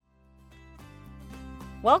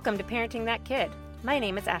Welcome to Parenting That Kid. My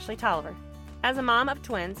name is Ashley Tolliver. As a mom of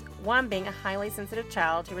twins, one being a highly sensitive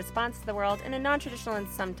child who responds to the world in a non-traditional and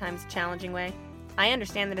sometimes challenging way, I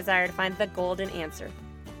understand the desire to find the golden answer.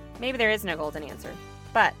 Maybe there is no golden answer,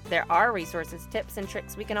 but there are resources, tips, and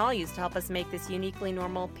tricks we can all use to help us make this uniquely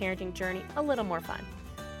normal parenting journey a little more fun.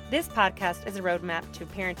 This podcast is a roadmap to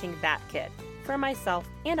parenting that kid for myself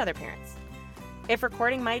and other parents. If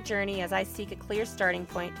recording my journey as I seek a clear starting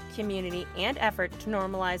point, community, and effort to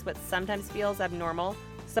normalize what sometimes feels abnormal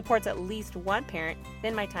supports at least one parent,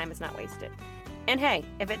 then my time is not wasted. And hey,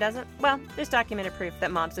 if it doesn't, well, there's documented proof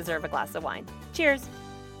that moms deserve a glass of wine. Cheers!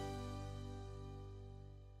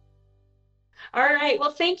 All right.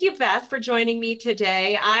 Well, thank you, Beth, for joining me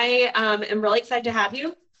today. I am really excited to have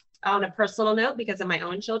you on a personal note because of my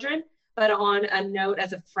own children, but on a note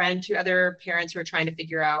as a friend to other parents who are trying to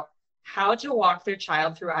figure out how to walk their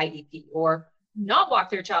child through IEP or not walk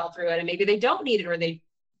their child through it. And maybe they don't need it or they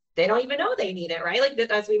don't even know they need it, right? Like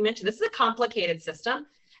as we mentioned, this is a complicated system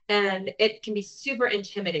and it can be super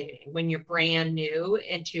intimidating when you're brand new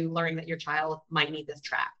into learning that your child might need this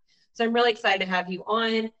track. So I'm really excited to have you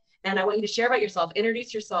on and I want you to share about yourself,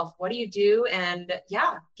 introduce yourself. What do you do? And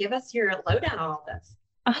yeah, give us your lowdown on all this.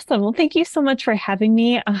 Awesome. Well, thank you so much for having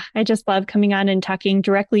me. I just love coming on and talking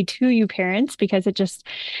directly to you parents because it's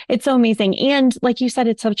so amazing. And like you said,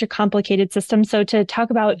 it's such a complicated system. So to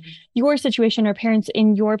talk about your situation or parents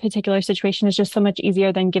in your particular situation is just so much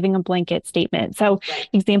easier than giving a blanket statement. So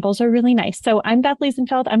examples are really nice. So I'm Beth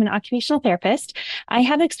Liesenfeld. I'm an occupational therapist. I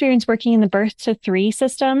have experience working in the birth to 3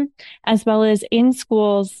 system, as well as in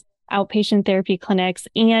schools, outpatient therapy clinics,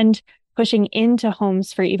 and pushing into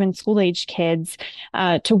homes for even school-age kids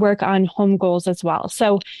to work on home goals as well.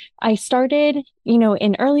 So I started,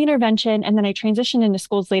 in early intervention, and then I transitioned into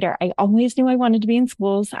schools later. I always knew I wanted to be in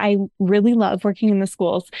schools. I really love working in the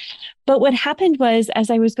schools. But what happened was, as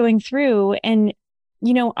I was going through, and,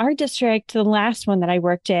 our district, the last one that I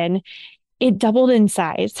worked in, it doubled in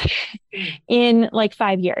size in like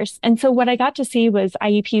 5 years. And so what I got to see was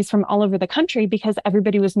IEPs from all over the country because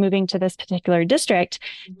everybody was moving to this particular district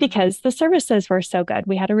because the services were so good.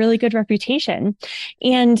 We had a really good reputation.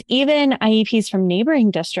 And even IEPs from neighboring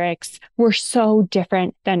districts were so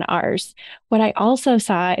different than ours. What I also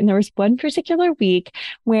saw, and there was one particular week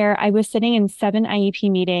where I was sitting in 7 IEP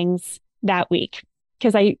meetings that week,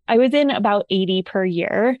 because I was in about 80 per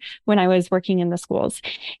year when I was working in the schools.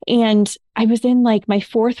 And I was in like my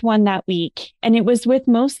 4th one that week. And it was with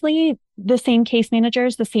mostly the same case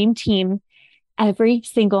managers, the same team. Every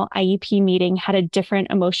single IEP meeting had a different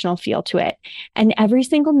emotional feel to it. And every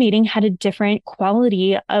single meeting had a different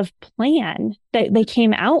quality of plan that they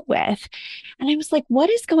came out with. And I was like, what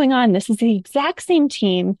is going on? This is the exact same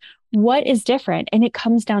team. What is different? And it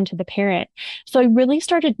comes down to the parent. So I really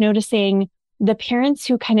started noticing the parents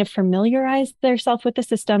who kind of familiarized themselves with the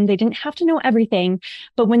system. They didn't have to know everything,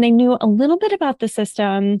 but when they knew a little bit about the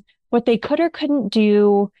system, what they could or couldn't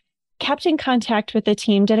do, kept in contact with the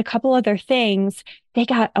team, did a couple other things, they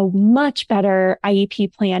got a much better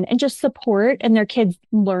IEP plan and just support, and their kids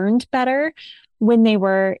learned better when they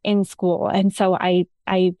were in school. And so I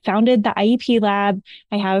founded the IEP Lab.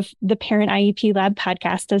 I have the Parent IEP Lab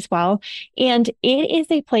podcast as well. And it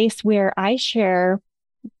is a place where I share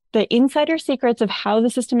the insider secrets of how the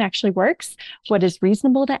system actually works, what is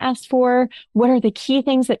reasonable to ask for, what are the key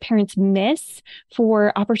things that parents miss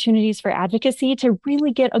for opportunities for advocacy to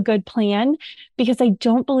really get a good plan, because I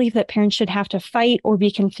don't believe that parents should have to fight or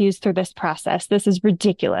be confused through this process. This is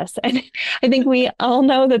ridiculous. And I think we all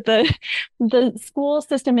know that the school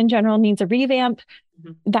system in general needs a revamp.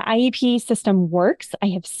 The IEP system works. I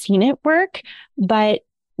have seen it work, but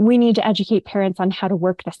we need to educate parents on how to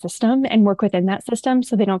work the system and work within that system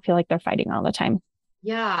so they don't feel like they're fighting all the time.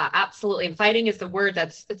 Yeah, absolutely. And fighting is the word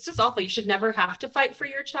it's just awful. You should never have to fight for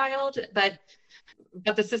your child, but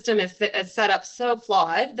the system is set up so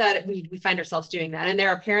flawed that we find ourselves doing that. And there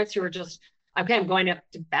are parents who are just, okay, I'm going to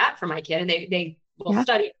bat for my kid, and they will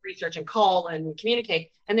study, research, and call and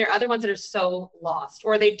communicate. And there are other ones that are so lost,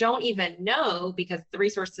 or they don't even know because the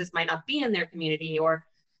resources might not be in their community, or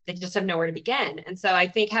they just have nowhere to begin. And so I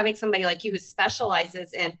think having somebody like you who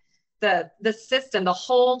specializes in the system, the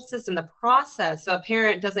whole system, the process, so a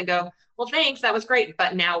parent doesn't go, well, thanks, that was great,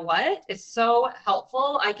 but now what, is so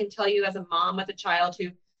helpful. I can tell you as a mom with a child who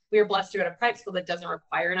we are blessed to go to private school that doesn't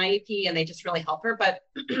require an IEP, and they just really help her. But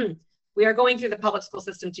we are going through the public school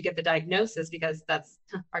system to get the diagnosis because that's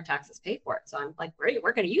our taxes pay for it. So I'm like, great,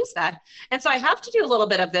 we're going to use that. And so I have to do a little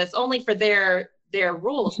bit of this only for their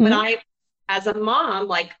rules. But I, as a mom,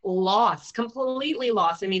 like completely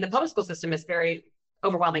lost. I mean, the public school system is very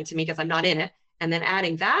overwhelming to me because I'm not in it. And then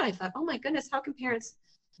adding that, I thought, oh my goodness, how can parents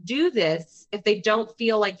do this if they don't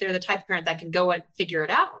feel like they're the type of parent that can go and figure it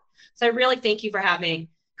out. So I really thank you for having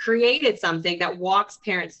created something that walks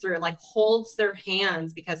parents through, like holds their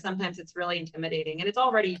hands, because sometimes it's really intimidating and it's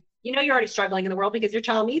already, you're already struggling in the world because your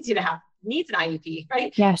child needs you to have needs an IEP, right?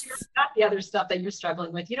 You've Yes. got the other stuff that you're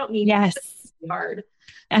struggling with. You don't need Yes. to be hard.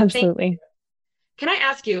 So Absolutely. can I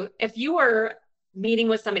ask you, if you were meeting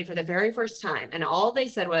with somebody for the very first time and all they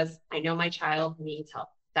said was, I know my child needs help.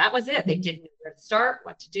 That was it. They didn't know where to start,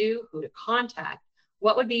 what to do, who to contact.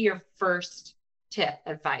 What would be your first tip,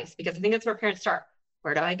 advice? Because I think that's where parents start.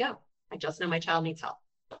 Where do I go? I just know my child needs help.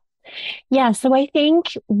 Yeah. So I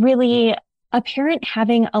think really a parent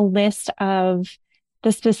having a list of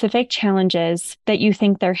the specific challenges that you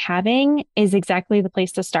think they're having is exactly the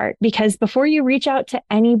place to start. Because before you reach out to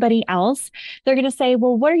anybody else, they're going to say,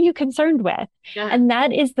 well, what are you concerned with? Yeah. And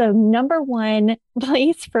that is the number one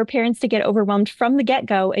place for parents to get overwhelmed from the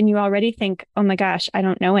get-go. And you already think, oh my gosh, I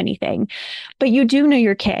don't know anything. But you do know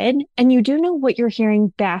your kid and you do know what you're hearing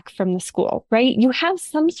back from the school, right? You have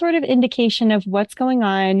some sort of indication of what's going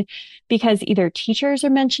on because either teachers are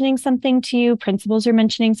mentioning something to you, principals are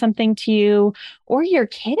mentioning something to you, or your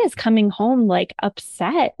kid is coming home like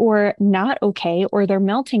upset or not okay, or they're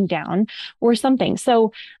melting down or something.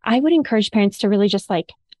 So I would encourage parents to really just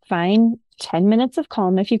like find 10 minutes of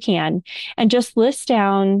calm if you can, and just list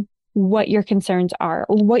down what your concerns are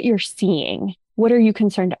or what you're seeing. What are you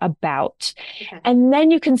concerned about? Okay. And then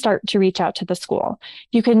you can start to reach out to the school.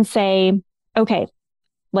 You can say, okay,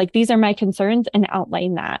 like these are my concerns, and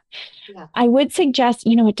outline that. Yeah. I would suggest,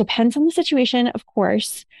 it depends on the situation, of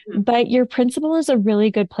course, but your principal is a really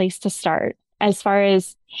good place to start as far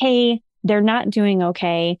as, hey, they're not doing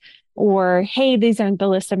okay, or hey, these are the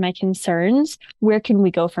list of my concerns. Where can we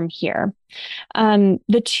go from here?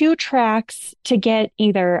 The two tracks to get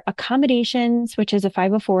either accommodations, which is a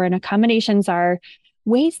 504, and accommodations are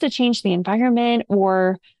ways to change the environment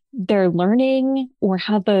or their learning or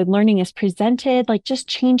how the learning is presented, like just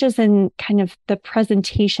changes in kind of the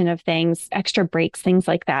presentation of things, extra breaks, things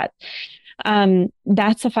like that.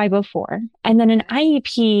 That's a 504. And then an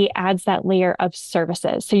IEP adds that layer of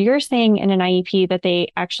services. So you're saying in an IEP that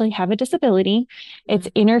they actually have a disability, it's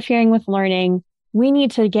interfering with learning. We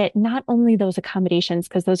need to get not only those accommodations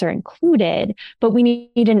because those are included, but we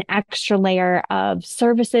need an extra layer of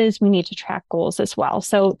services. We need to track goals as well.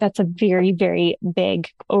 So that's a very, very big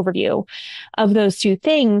overview of those two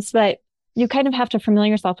things. But you kind of have to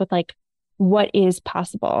familiar yourself with like what is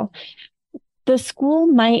possible. The school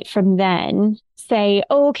might from then say,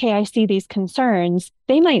 oh, okay, I see these concerns.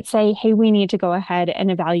 They might say, hey, we need to go ahead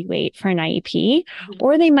and evaluate for an IEP.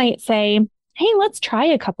 Or they might say, hey, let's try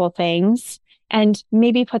a couple things and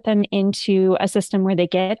maybe put them into a system where they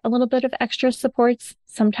get a little bit of extra supports.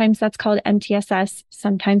 Sometimes that's called MTSS.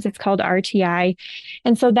 Sometimes it's called RTI.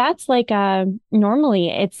 And so that's like, normally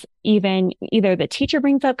it's even either the teacher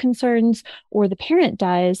brings up concerns or the parent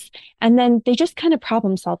does, and then they just kind of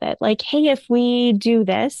problem solve it. Like, hey, if we do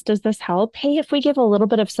this, does this help? Hey, if we give a little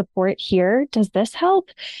bit of support here, does this help?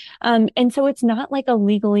 And so it's not like a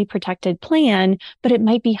legally protected plan, but it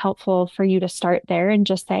might be helpful for you to start there and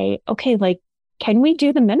just say, okay, like, can we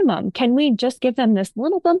do the minimum? Can we just give them this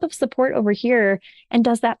little bump of support over here? And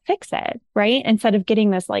does that fix it? Right? Instead of getting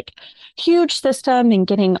this like huge system and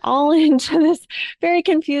getting all into this very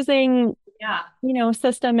confusing,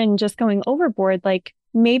 system and just going overboard, like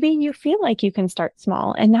maybe you feel like you can start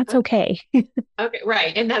small and that's okay. Okay.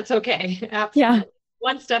 Right. And that's okay. Absolutely. Yeah.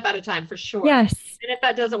 One step at a time for sure. Yes. And if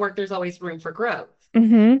that doesn't work, there's always room for growth.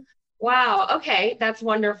 Mm-hmm. Wow. Okay. That's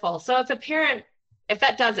wonderful. So if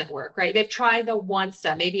that doesn't work, right? They've tried the one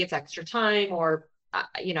step, maybe it's extra time or,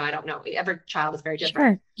 I don't know. Every child is very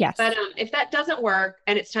different. Sure. Yes. But if that doesn't work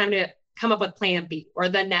and it's time to come up with plan B or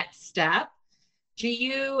the next step, do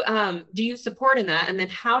you support in that? And then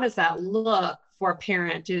how does that look for a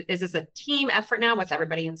parent? Is this a team effort now with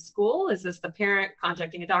everybody in school? Is this the parent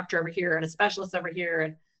contacting a doctor over here and a specialist over here?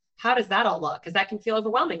 And how does that all look? Because that can feel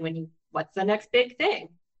overwhelming what's the next big thing?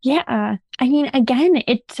 Yeah. I mean, again,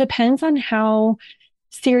 it depends on how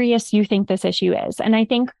serious you think this issue is. And I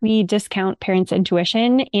think we discount parents'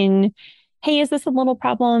 intuition in, hey, is this a little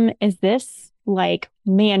problem? Is this like,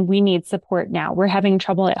 man, we need support now. We're having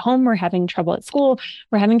trouble at home. We're having trouble at school.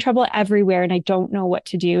 We're having trouble everywhere. And I don't know what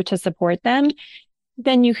to do to support them.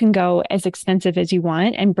 Then you can go as extensive as you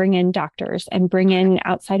want and bring in doctors and bring in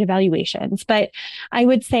outside evaluations. But I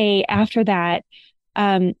would say after that,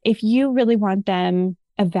 if you really want them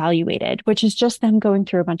evaluated, which is just them going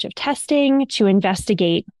through a bunch of testing to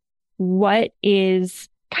investigate what is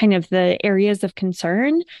kind of the areas of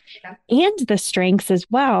concern and the strengths as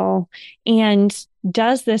well. And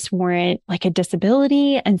does this warrant like a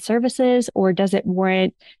disability and services, or does it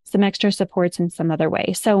warrant some extra supports in some other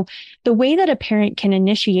way? So the way that a parent can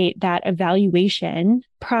initiate that evaluation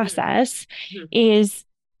process Mhm. is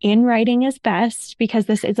in writing is best, because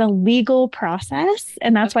this is a legal process.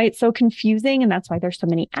 And that's why it's so confusing. And that's why there's so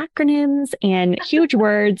many acronyms and huge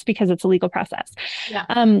words, because it's a legal process.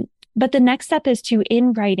 Yeah. But the next step is to,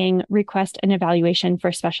 in writing, request an evaluation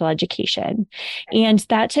for special education. And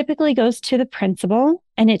that typically goes to the principal,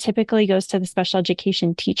 and it typically goes to the special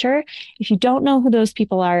education teacher. If you don't know who those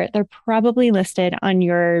people are, they're probably listed on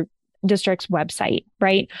your district's website,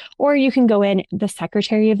 right? Or you can go in, the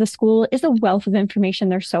secretary of the school is a wealth of information.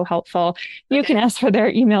 They're so helpful. You can ask for their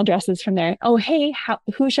email addresses from there. Oh, hey,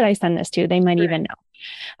 who should I send this to? They might even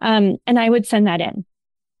know. And I would send that in.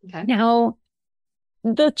 Okay. Now,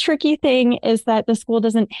 the tricky thing is that the school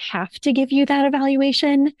doesn't have to give you that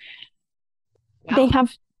evaluation. Wow.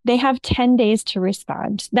 They have 10 days to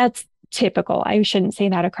respond. That's typical. I shouldn't say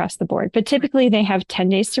that across the board, but typically they have 10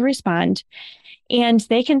 days to respond. And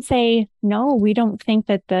they can say, no, we don't think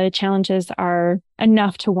that the challenges are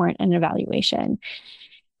enough to warrant an evaluation.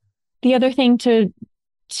 The other thing to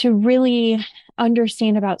really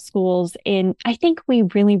understand about schools, and I think we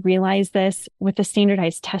really realize this with the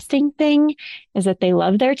standardized testing thing, is that they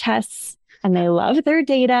love their tests and they love their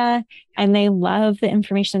data and they love the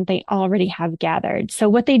information they already have gathered. So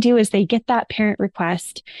what they do is they get that parent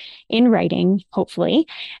request in writing, hopefully,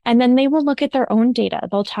 and then they will look at their own data.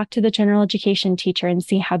 They'll talk to the general education teacher and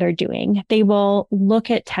see how they're doing. They will look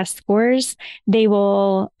at test scores. They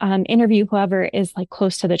will interview whoever is like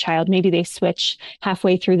close to the child. Maybe they switch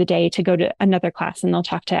halfway through the day to go to another class, and they'll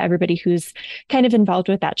talk to everybody who's kind of involved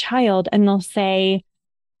with that child, and they'll say,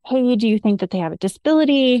 hey, do you think that they have a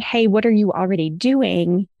disability? Hey, what are you already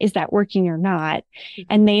doing? Is that working or not?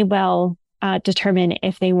 And they will determine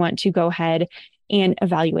if they want to go ahead and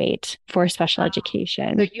evaluate for special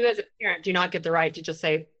education. So you as a parent do not get the right to just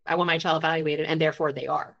say, I want my child evaluated, and therefore they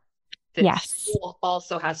are. The Yes. school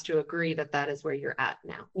also has to agree that that is where you're at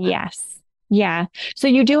now. Yes. Yeah. So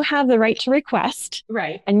you do have the right to request.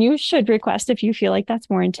 Right. And you should request if you feel like that's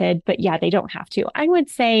warranted. But yeah, they don't have to. I would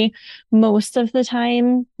say most of the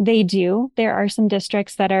time they do. There are some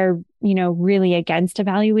districts that are, really against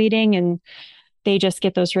evaluating, and they just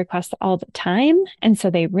get those requests all the time. And so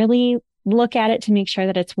they really look at it to make sure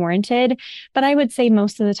that it's warranted. But I would say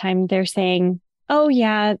most of the time they're saying, oh,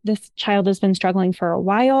 yeah, this child has been struggling for a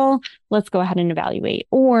while. Let's go ahead and evaluate.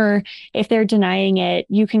 Or if they're denying it,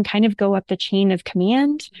 you can kind of go up the chain of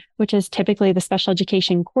command, which is typically the special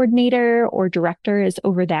education coordinator or director is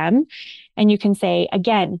over them. And you can say,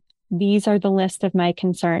 again, these are the list of my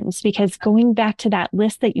concerns, because going back to that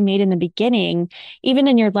list that you made in the beginning, even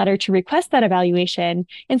in your letter to request that evaluation,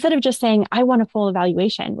 instead of just saying, I want a full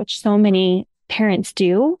evaluation, which so many parents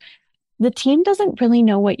do, the team doesn't really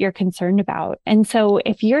know what you're concerned about. And so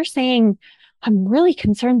if you're saying, I'm really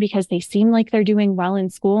concerned because they seem like they're doing well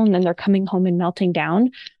in school and then they're coming home and melting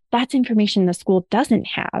down, that's information the school doesn't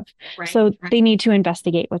have. Right. So they need to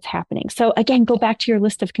investigate what's happening. So again, go back to your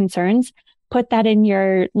list of concerns, put that in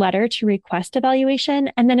your letter to request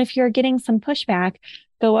evaluation. And then if you're getting some pushback,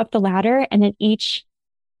 go up the ladder, and at each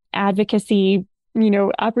advocacy,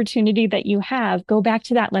 opportunity that you have, go back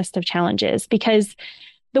to that list of challenges, because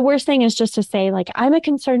the worst thing is just to say, like, I'm a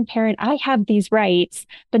concerned parent, I have these rights,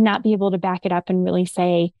 but not be able to back it up and really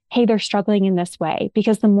say, hey, they're struggling in this way.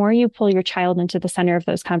 Because the more you pull your child into the center of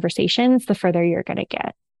those conversations, the further you're going to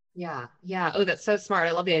get. Yeah. Yeah. Oh, that's so smart.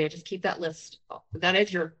 I love the idea. Just keep that list. That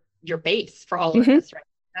is your base for all of this, right?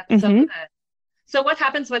 That's so good. So what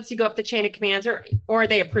happens once you go up the chain of commands, or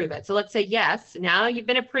they approve it? So let's say, yes, now you've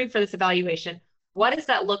been approved for this evaluation. What does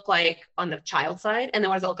that look like on the child side? And then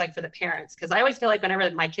what does it look like for the parents? Because I always feel like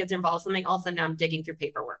whenever my kids are involved in something, all of a sudden I'm digging through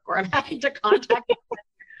paperwork, or I'm having to contact them.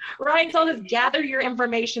 Right. So just gather your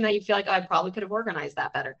information that you feel like, oh, I probably could have organized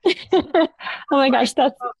that better. Oh my gosh,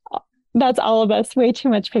 that's all of us. Way too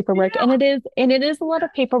much paperwork. Yeah. And it is a lot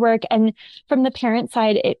of paperwork. And from the parent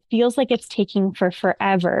side, it feels like it's taking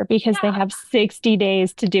forever, because they have 60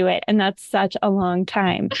 days to do it. And that's such a long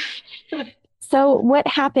time. So what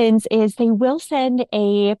happens is they will send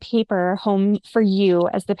a paper home for you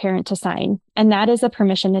as the parent to sign, and that is a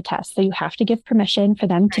permission to test. So you have to give permission for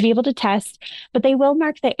them to be able to test, but they will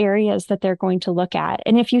mark the areas that they're going to look at.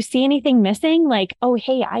 And if you see anything missing, like, oh,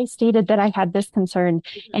 hey, I stated that I had this concern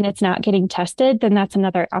and it's not getting tested, then that's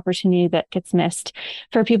another opportunity that gets missed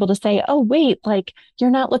for people to say, oh, wait, like, you're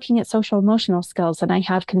not looking at social emotional skills and I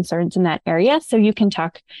have concerns in that area. So you can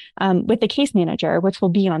talk with the case manager, which will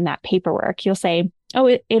be on that paperwork. You'll say,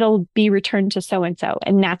 oh, it'll be returned to so and so,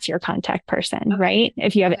 and that's your contact person, Okay. right?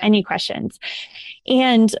 If you have Okay. any questions.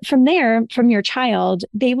 And from there, from your child,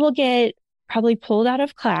 they will get probably pulled out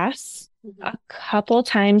of class Mhm. a couple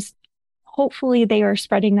times. Hopefully, they are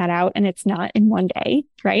spreading that out and it's not in one day,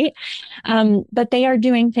 right? But they are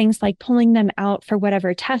doing things like pulling them out for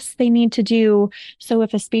whatever tests they need to do. So,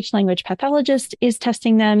 if a speech language pathologist is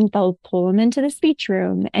testing them, they'll pull them into the speech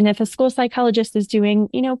room. And if a school psychologist is doing,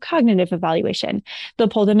 cognitive evaluation, they'll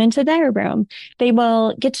pull them into their room. They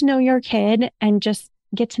will get to know your kid and just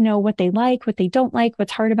get to know what they like, what they don't like,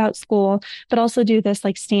 what's hard about school, but also do this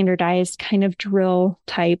like standardized kind of drill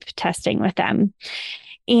type testing with them.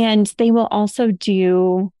 And they will also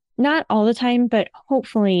do, not all the time, but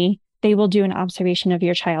hopefully they will do an observation of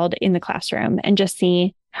your child in the classroom and just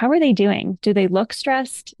see how are they doing? Do they look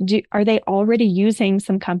stressed? Are they already using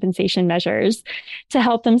some compensation measures to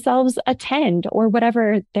help themselves attend or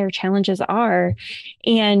whatever their challenges are?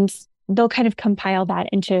 And they'll kind of compile that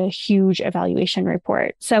into a huge evaluation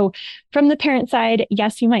report. So from the parent side,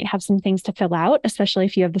 yes, you might have some things to fill out, especially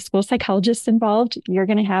if you have the school psychologist involved. You're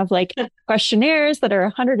going to have like questionnaires that are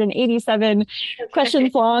 187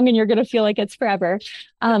 questions long, and you're going to feel like it's forever.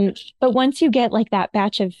 But once you get like that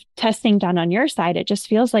batch of testing done on your side, it just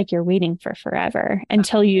feels like you're waiting for forever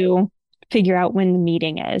until you figure out when the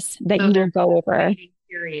meeting is that So you will there's go a over. waiting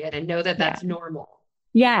period and know that Yeah. that's normal.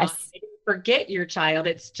 Not Yes. forget your child.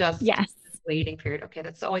 It's just Yes. waiting period. Okay,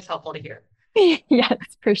 that's always helpful to hear. Yes,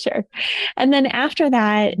 for sure. And then after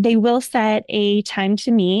that, they will set a time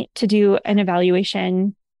to meet to do an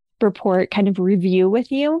evaluation report kind of review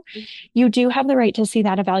with you. You do have the right to see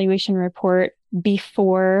that evaluation report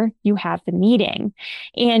before you have the meeting.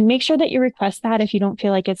 And make sure that you request that if you don't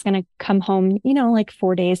feel like it's going to come home, like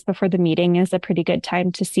 4 days before the meeting is a pretty good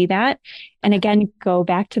time to see that. And again, go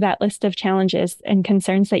back to that list of challenges and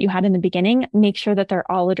concerns that you had in the beginning. Make sure that they're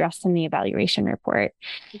all addressed in the evaluation report.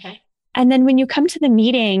 Okay. And then when you come to the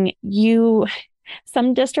meeting,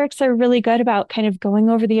 some districts are really good about kind of going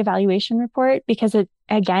over the evaluation report because it,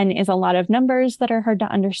 again, is a lot of numbers that are hard to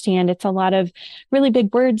understand. It's a lot of really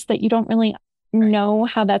big words that you don't really know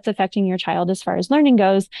how that's affecting your child as far as learning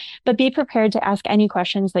goes, but be prepared to ask any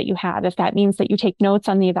questions that you have. If that means that you take notes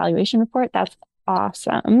on the evaluation report, that's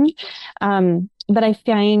awesome. But I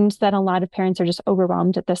find that a lot of parents are just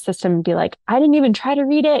overwhelmed at this system and be like, I didn't even try to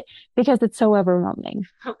read it because it's so overwhelming.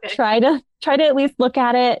 Okay. Try to at least look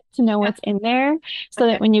at it to know what's in there so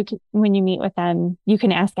that when you meet with them, you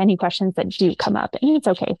can ask any questions that do come up. And it's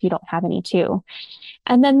okay if you don't have any too.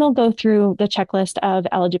 And then they'll go through the checklist of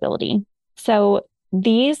eligibility. So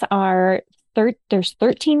these are there's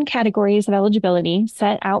 13 categories of eligibility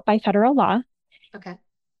set out by federal law. Okay.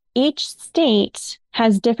 Each state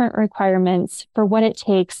has different requirements for what it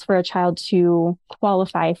takes for a child to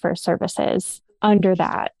qualify for services under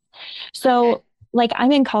that. So, like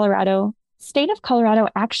I'm in Colorado, state of Colorado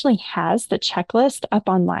actually has the checklist up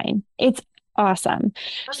online. It's awesome.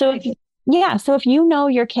 So if you know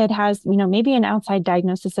your kid has, maybe an outside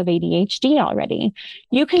diagnosis of ADHD already,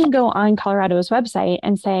 you can go on Colorado's website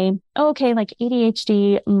and say, oh, okay, like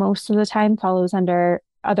ADHD most of the time follows under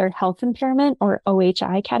other health impairment or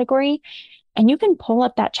OHI category. And you can pull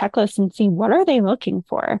up that checklist and see what are they looking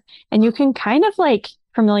for. And you can kind of like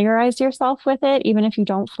familiarize yourself with it, even if you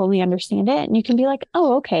don't fully understand it. And you can be like,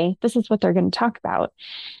 oh, okay, this is what they're going to talk about.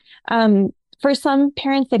 For some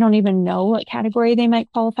parents, they don't even know what category they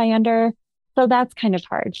might qualify under. So that's kind of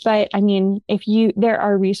hard. But I mean, there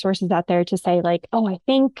are resources out there to say like, oh, I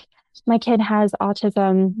think my kid has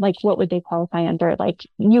autism, like what would they qualify under? Like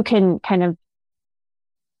you can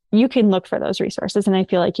look for those resources. And I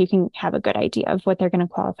feel like you can have a good idea of what they're going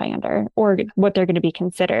to qualify under or what they're going to be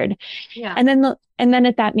considered. Yeah. And then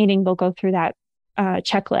at that meeting, they'll go through that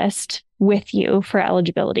checklist with you for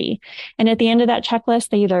eligibility. And at the end of that checklist,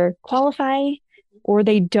 they either qualify or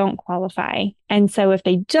they don't qualify. And so if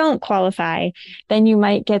they don't qualify, then you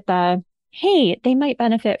might get hey, they might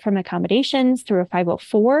benefit from accommodations through a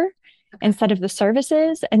 504 instead of the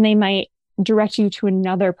services. And they might direct you to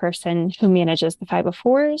another person who manages the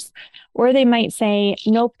 504s, or they might say,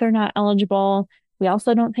 nope, they're not eligible. We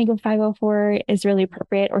also don't think a 504 is really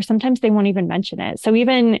appropriate, or sometimes they won't even mention it. So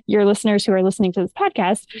even your listeners who are listening to this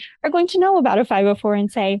podcast are going to know about a 504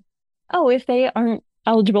 and say, oh, if they aren't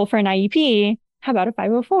eligible for an IEP, how about a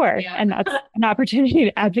 504? Yeah. And that's an opportunity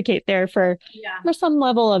to advocate there for some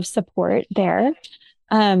level of support there.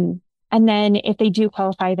 And then if they do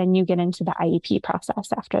qualify, then you get into the IEP process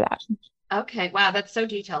after that. Okay. Wow. That's so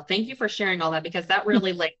detailed. Thank you for sharing all that because that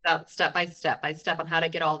really lays out step by step on how to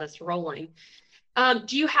get all this rolling.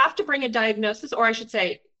 Do you have to bring a diagnosis, or I should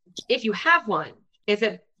say, if you have one, is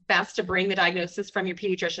it best to bring the diagnosis from your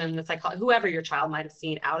pediatrician, the psychologist, whoever your child might have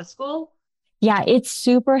seen out of school? Yeah, it's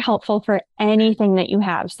super helpful for anything that you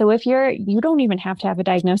have. So if you don't even have to have a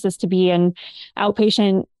diagnosis to be an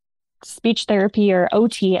outpatient speech therapy or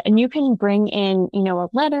OT, and you can bring in, a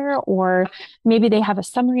letter, or maybe they have a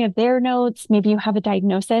summary of their notes. Maybe you have a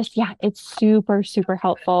diagnosis. Yeah, it's super, super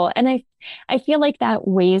helpful. And I feel like that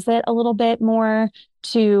weighs it a little bit more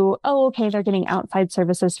to, oh, okay, they're getting outside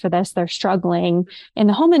services for this. They're struggling in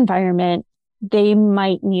the home environment. They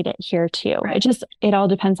might need it here too. Right. It all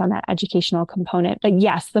depends on that educational component. But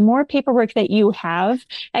yes, the more paperwork that you have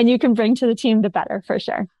and you can bring to the team, the better for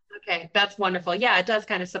sure. Okay, that's wonderful. Yeah, it does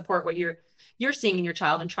kind of support what you're seeing in your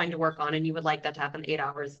child and trying to work on, and you would like that to happen 8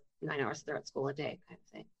 hours, 9 hours they're at school a day, kind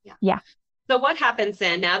of thing. Yeah. Yeah. So what happens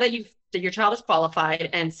then now that your child is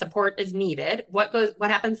qualified and support is needed? What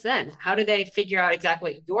happens then? How do they figure out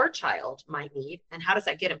exactly what your child might need, and how does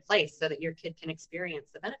that get in place so that your kid can experience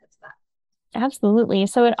the benefits of that? Absolutely.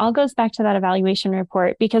 So it all goes back to that evaluation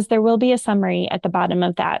report, because there will be a summary at the bottom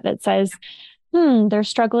of that that says, they're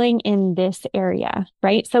struggling in this area,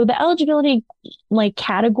 right? So the eligibility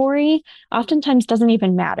category oftentimes doesn't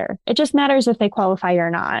even matter. It just matters if they qualify or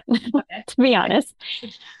not, Okay. to be honest.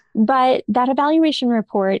 But that evaluation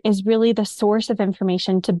report is really the source of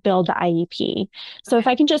information to build the IEP. So if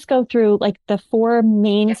I can just go through the four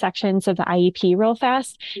main sections of the IEP real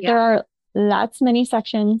fast, there are many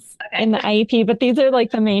sections in the IEP, but these are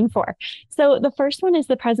the main four. So the first one is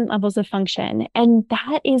the present levels of function. And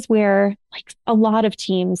that is where a lot of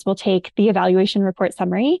teams will take the evaluation report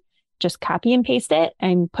summary, just copy and paste it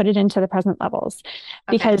and put it into the present levels,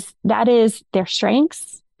 because that is their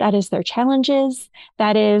strengths. That is their challenges.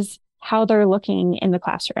 That is how they're looking in the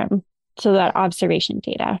classroom. So that observation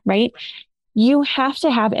data, right? You have to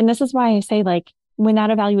have, and this is why I say when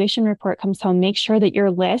that evaluation report comes home, make sure that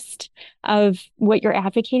your list of what you're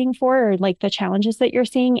advocating for, or the challenges that you're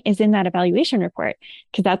seeing, is in that evaluation report,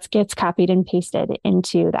 because that gets copied and pasted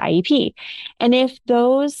into the IEP. And if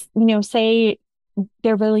those, say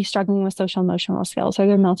they're really struggling with social emotional skills, or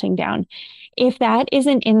they're melting down, if that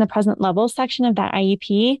isn't in the present level section of that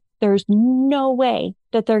IEP, there's no way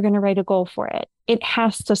that they're going to write a goal for it. It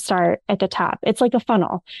has to start at the top. It's like a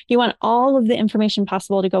funnel. You want all of the information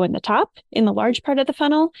possible to go in the top, in the large part of the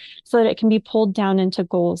funnel, so that it can be pulled down into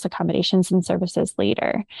goals, accommodations, and services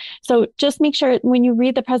later. So just make sure when you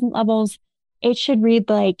read the present levels, it should read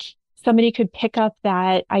like somebody could pick up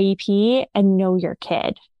that IEP and know your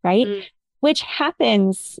kid, right? Which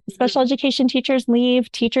happens. Special education teachers leave,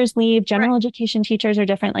 general education teachers are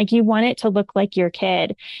different. You want it to look like your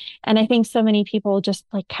kid. And I think so many people just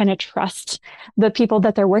kind of trust the people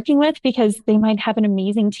that they're working with, because they might have an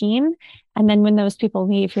amazing team. And then when those people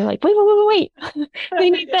leave, you're like, wait, they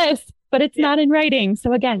need this, but it's not in writing.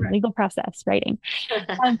 So again, legal process, writing.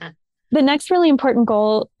 The next really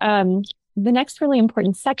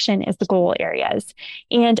important section is the goal areas.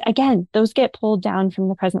 And again, those get pulled down from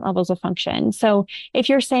the present levels of function. So if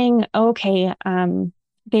you're saying, okay,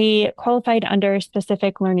 they qualified under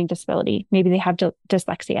specific learning disability, maybe they have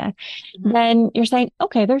dyslexia, then you're saying,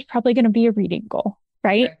 okay, there's probably going to be a reading goal,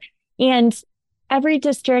 right? And every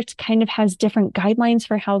district kind of has different guidelines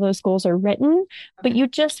for how those goals are written, but you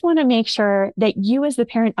just want to make sure that you as the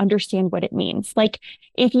parent understand what it means.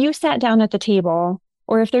 If you sat down at the table,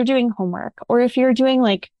 or if they're doing homework, or if you're doing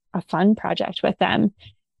a fun project with them,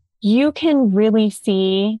 you can really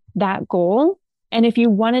see that goal. And if you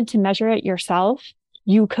wanted to measure it yourself,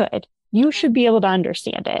 you could. You should be able to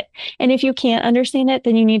understand it. And if you can't understand it,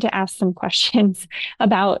 then you need to ask some questions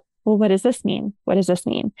about, well, what does this mean? What does this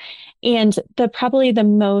mean? And probably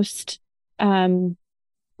the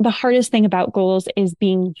hardest thing about goals is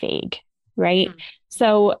being vague, right?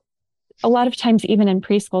 So a lot of times, even in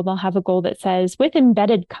preschool, they'll have a goal that says with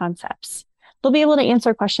embedded concepts. They'll be able to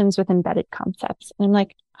answer questions with embedded concepts. And I'm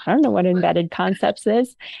like, I don't know what embedded concepts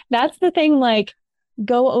is. That's the thing,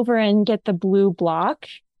 go over and get the blue block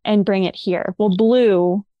and bring it here. Well,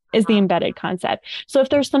 blue is the embedded concept. So if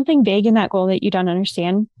there's something vague in that goal that you don't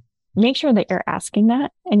understand, make sure that you're asking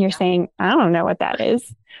that and you're saying, I don't know what that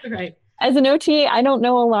is. Right. As an OT, I don't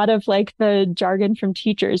know a lot of the jargon from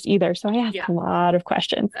teachers either. So I ask a lot of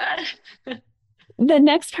questions. The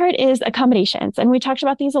next part is accommodations. And we talked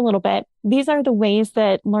about these a little bit. These are the ways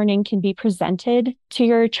that learning can be presented to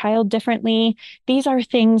your child differently. These are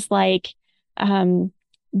things like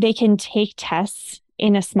they can take tests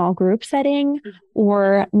in a small group setting,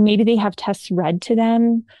 or maybe they have tests read to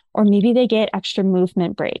them, or maybe they get extra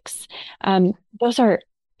movement breaks. And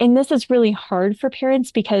this is really hard for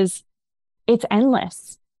parents because it's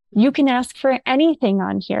endless. You can ask for anything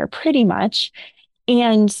on here pretty much.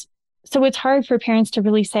 And So it's hard for parents to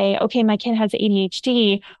really say, okay, my kid has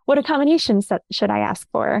ADHD. What accommodations should I ask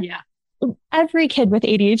for? Yeah. Every kid with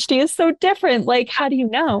ADHD is so different. Like, how do you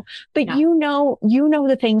know? But Yeah. you know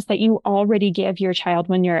the things that you already give your child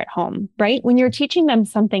when you're at home, right? When you're teaching them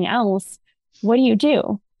something else, what do you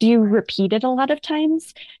do? Do you repeat it a lot of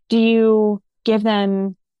times? Do you give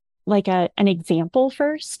them like an example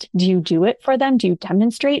first? Do you do it for them? Do you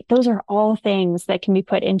demonstrate? Those are all things that can be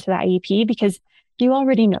put into the IEP because you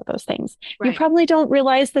already know those things. You Right. probably don't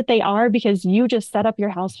realize that they are because you just set up your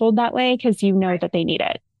household that way because you know Right. that they need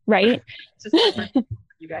it, right? It's just different for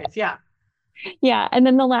you guys. Yeah. Yeah. And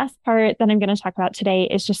then the last part that I'm going to talk about today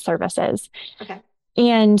is just services. Okay.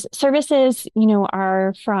 And services,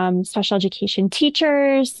 are from special education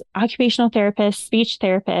teachers, occupational therapists, speech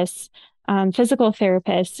therapists, physical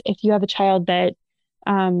therapists. If you have a child that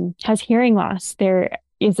has hearing loss, there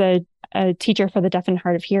is a teacher for the deaf and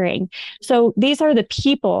hard of hearing. So these are the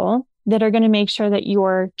people that are going to make sure that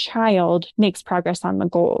your child makes progress on the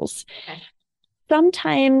goals. Okay.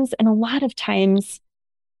 Sometimes, and a lot of times,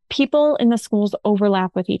 people in the schools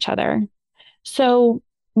overlap with each other. So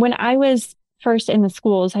when I was first in the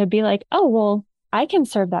schools, I'd be like, oh, well, I can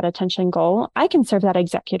serve that attention goal. I can serve that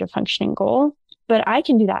executive functioning goal, but I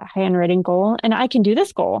can do that handwriting goal and I can do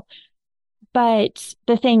this goal. But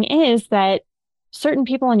the thing is that certain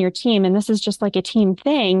people on your team, and this is just like a team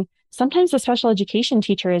thing, sometimes the special education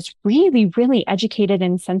teacher is really, really educated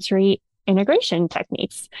in sensory integration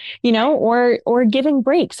techniques, or giving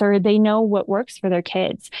breaks, or they know what works for their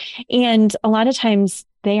kids. And a lot of times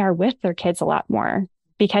they are with their kids a lot more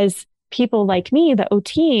because people like me, the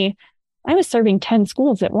OT, I was serving 10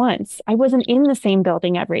 schools at once. I wasn't in the same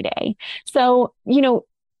building every day. So,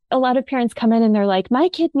 a lot of parents come in and they're like, my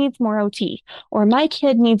kid needs more OT or my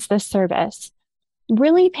kid needs this service.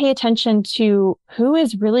 Really pay attention to who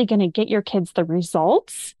is really going to get your kids the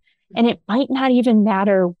results. And it might not even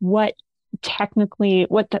matter what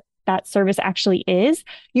that service actually is.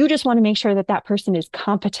 You just want to make sure that that person is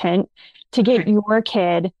competent to get your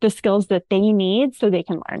kid the skills that they need so they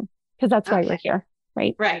can learn, because that's why we're here,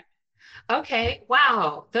 right? Right. Okay.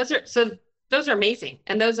 Wow. Those are amazing.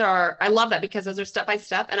 And I love that because those are step by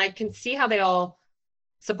step and I can see how they all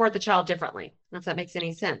support the child differently. If that makes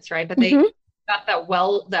any sense, right? But they Mm-hmm. got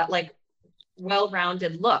that like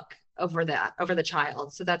well-rounded look over the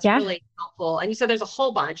child. So that's Yeah. really helpful. And you said there's a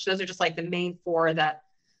whole bunch. Those are just like the main four that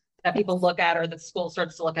people Yes. look at or the school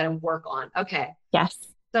starts to look at and work on. Okay. Yes.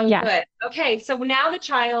 So Yeah. good. Okay. So now the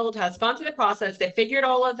child has gone through the process. They figured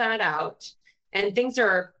all of that out and things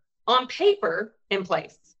are on paper in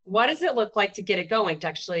place. What does it look like to get it going, to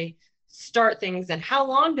actually start things? And how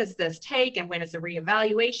long does this take? And when is the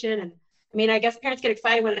reevaluation? And I mean, I guess parents get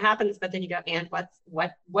excited when it happens, but then you go, and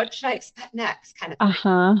what should I expect next kind of thing?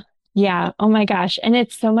 Uh-huh. Yeah. Oh my gosh. And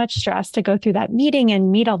it's so much stress to go through that meeting and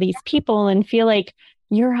meet all these people and feel like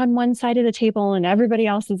you're on one side of the table and everybody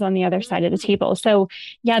else is on the other side of the Mhm. table. So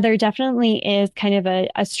yeah, there definitely is kind of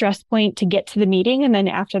a stress point to get to the meeting. And then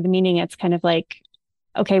after the meeting, it's kind of like,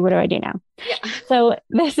 okay, what do I do now? Yeah. So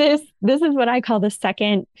this is what I call the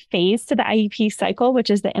second phase to the IEP cycle, which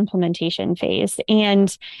is the implementation phase.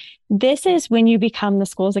 And this is when you become the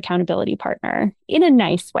school's accountability partner in a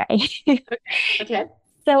nice way. Okay.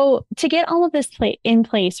 So to get all of this in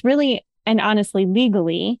place, really and honestly,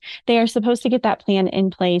 legally, they are supposed to get that plan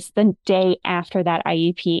in place the day after that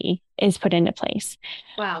IEP is put into place.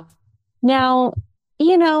 Wow. Now,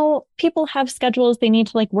 people have schedules. They need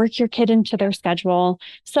to like work your kid into their schedule.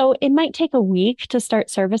 So it might take a week to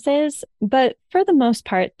start services, but for the most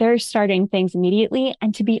part, they're starting things immediately.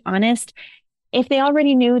 And to be honest, if they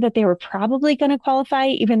already knew that they were probably going to qualify,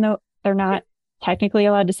 even though they're not technically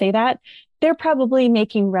allowed to say that, they're probably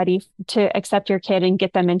making ready to accept your kid and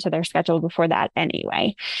get them into their schedule before that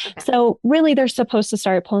anyway. Okay. So really, they're supposed to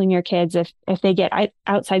start pulling your kids. If they get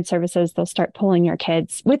outside services, they'll start pulling your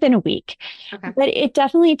kids within a week. Okay. But it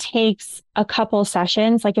definitely takes a couple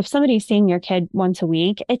sessions. Like if somebody's seeing your kid once a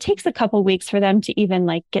week, it takes a couple weeks for them to even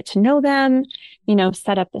like get to know them,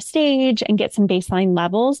 set up the stage and get some baseline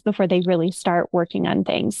levels before they really start working on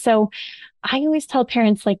things. So I always tell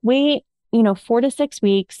parents like, wait, 4 to 6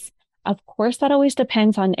 weeks. Of course, that always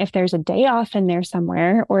depends on if there's a day off in there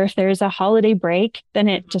somewhere or if there's a holiday break, then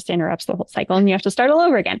it just interrupts the whole cycle and you have to start all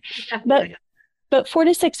over again. But 4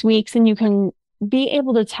 to 6 weeks, and you can be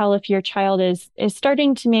able to tell if your child is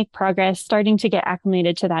starting to make progress, starting to get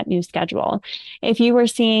acclimated to that new schedule. If you were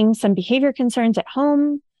seeing some behavior concerns at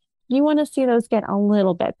home, you want to see those get a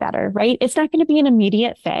little bit better, right? It's not going to be an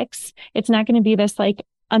immediate fix. It's not going to be this like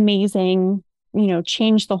amazing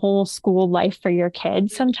change the whole school life for your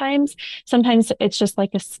kids sometimes it's just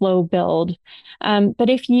like a slow build. But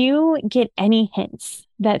if you get any hints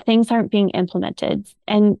that things aren't being implemented,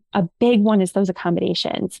 and a big one is those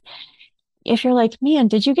accommodations, if you're like, man,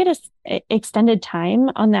 did you get extended time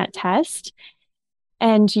on that test?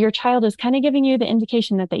 And your child is kind of giving you the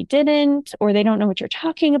indication that they didn't, or they don't know what you're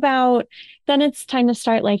talking about, then it's time to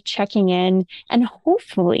start like checking in. And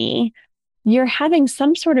hopefully you're having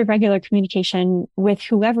some sort of regular communication with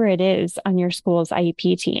whoever it is on your school's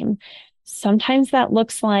IEP team. Sometimes that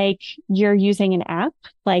looks like you're using an app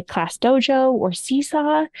like Class Dojo or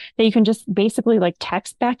Seesaw that you can just basically like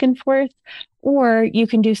text back and forth, or you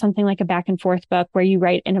can do something like a back and forth book where you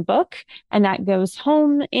write in a book and that goes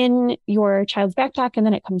home in your child's backpack and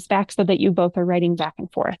then it comes back so that you both are writing back and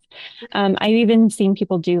forth. I've even seen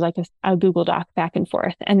people do like a Google Doc back and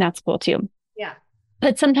forth, and that's cool too. Yeah.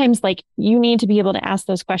 But sometimes like you need to be able to ask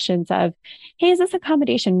those questions of, hey, is this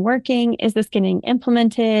accommodation working? Is this getting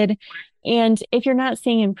implemented? And if you're not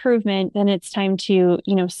seeing improvement, then it's time to,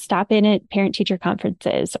 stop in at parent teacher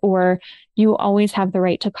conferences, or you always have the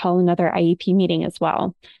right to call another IEP meeting as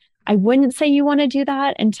well. I wouldn't say you want to do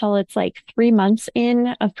that until it's like 3 months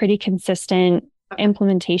in of pretty consistent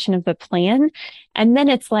implementation of the plan. And then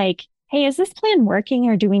it's like, hey, is this plan working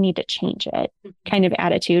or do we need to change it? Kind of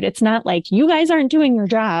attitude. It's not like you guys aren't doing your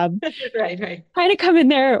job. Right. Try to come in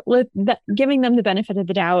there with giving them the benefit of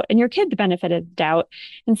the doubt and your kid the benefit of the doubt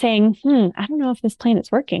and saying, I don't know if this plan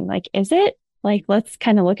is working. Like, is it? Like, let's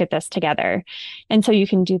kind of look at this together. And so you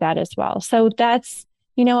can do that as well. So that's,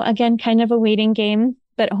 again, kind of a waiting game.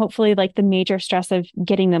 But hopefully like the major stress of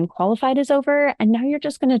getting them qualified is over. And now you're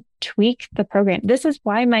just going to tweak the program. This is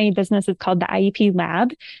why my business is called the IEP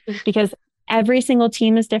Lab, because every single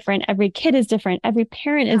team is different. Every kid is different. Every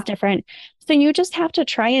parent is different. So you just have to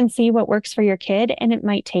try and see what works for your kid. And it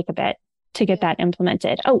might take a bit to get that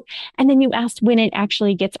implemented. Oh, and then you asked when it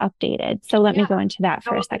actually gets updated. So let me go into that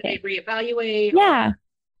for a second. They reevaluate.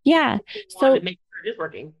 Yeah. So make sure it is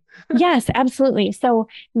working. Yes, absolutely. So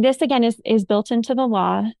this again is built into the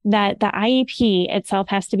law that the IEP itself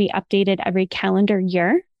has to be updated every calendar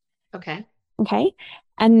year. Okay.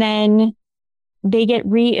 And then they get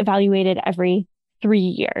reevaluated every 3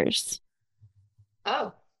 years.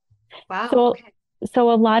 Oh, wow.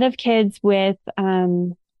 So a lot of kids with,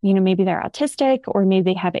 maybe they're autistic or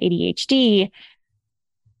maybe they have ADHD,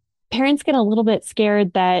 parents get a little bit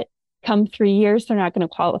scared that come 3 years, they're not going to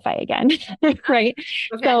qualify again. Right.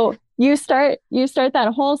 Okay. So you start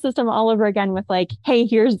that whole system all over again with like, hey,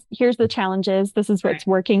 here's the challenges. This is what's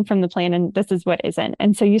working from the plan and this is what isn't.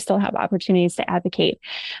 And so you still have opportunities to advocate.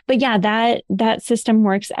 But yeah, that system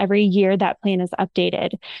works every year that plan is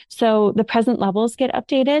updated. So the present levels get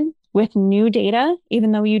updated with new data,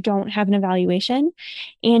 even though you don't have an evaluation.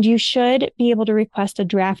 And you should be able to request a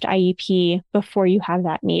draft IEP before you have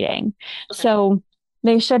that meeting. Okay. So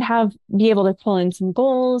they should be able to pull in some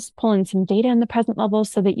goals, pull in some data in the present level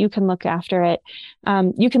so that you can look after it.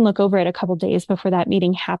 You can look over it a couple of days before that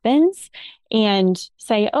meeting happens and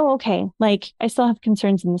say, oh, okay, like I still have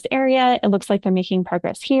concerns in this area. It looks like they're making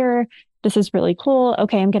progress here. This is really cool.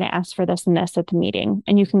 Okay, I'm going to ask for this and this at the meeting,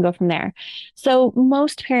 and you can go from there. So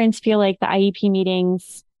most parents feel like the IEP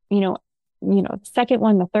meetings, the second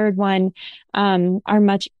one, the third one, are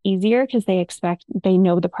much easier because they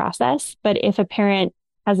know the process. But if a parent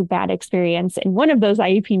has a bad experience in one of those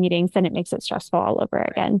IEP meetings, then it makes it stressful all over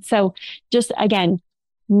again. So just again,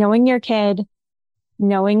 knowing your kid,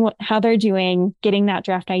 knowing how they're doing, getting that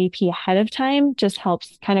draft IEP ahead of time just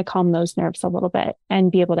helps kind of calm those nerves a little bit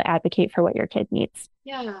and be able to advocate for what your kid needs.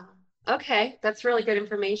 Yeah. Okay. That's really good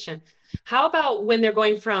information. How about when they're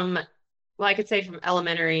going from, well, I could say from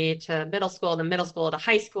elementary to middle school to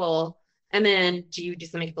high school, and then do you do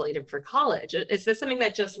something completely different for college? Is this something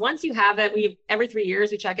that just once you have it, every 3 years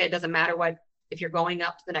we check it, it doesn't matter if you're going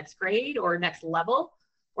up to the next grade or next level,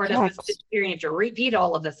 or does this experience to repeat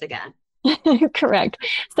all of this again? Correct.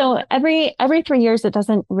 So every 3 years, it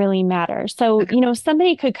doesn't really matter. So,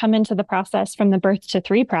 somebody could come into the process from the birth to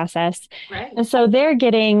 3 process. Right. And so they're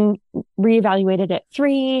getting reevaluated at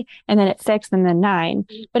 3 and then at 6 and then 9.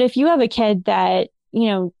 But if you have a kid that,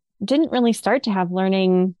 didn't really start to have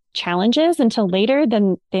learning challenges until later,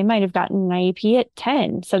 then they might have gotten an IEP at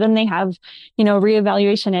 10. So then they have,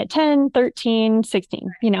 reevaluation at 10, 13,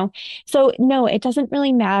 16, So no, it doesn't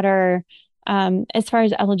really matter as far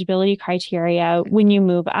as eligibility criteria when you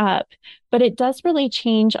move up, but it does really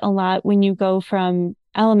change a lot when you go from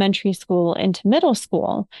elementary school into middle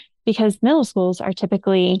school, because middle schools are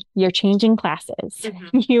typically you're changing classes.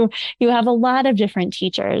 Mhm. You have a lot of different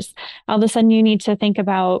teachers. All of a sudden you need to think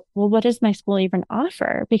about, well, what does my school even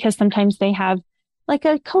offer? Because sometimes they have like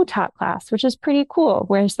a co-taught class, which is pretty cool,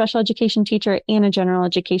 where a special education teacher and a general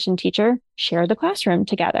education teacher share the classroom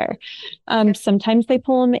together. Okay. Sometimes they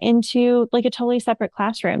pull them into like a totally separate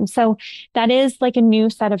classroom. So that is like a new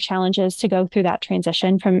set of challenges to go through that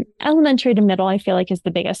transition from elementary to middle, I feel like is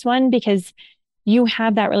the biggest one because you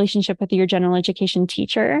have that relationship with your general education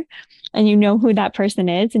teacher and you know who that person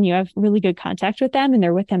is and you have really good contact with them and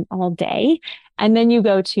they're with them all day. And then you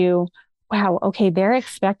go to, wow, okay, they're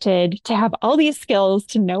expected to have all these skills,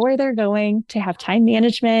 to know where they're going, to have time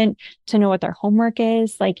management, to know what their homework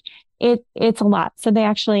is. Like it's a lot. So they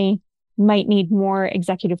actually might need more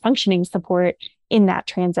executive functioning support in that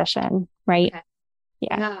transition, right? Okay.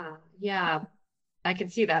 Yeah, Yeah. Yeah. I can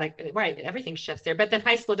see that. Right. Everything shifts there. But then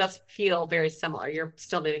high school does feel very similar. You're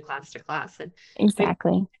still moving class to class and maybe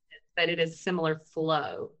exactly. but it is similar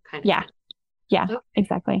flow kind of Yeah, thing. yeah, Okay.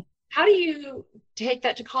 exactly. How do you take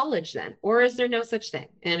that to college then? Or is there no such thing?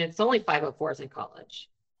 And it's only 504s in college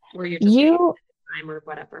where you're just getting You time or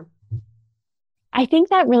whatever. I think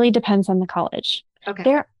that really depends on the college.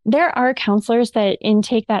 Okay. There are counselors that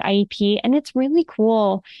intake that IEP, and it's really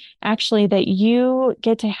cool actually that you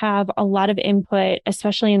get to have a lot of input,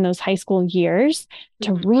 especially in those high school years,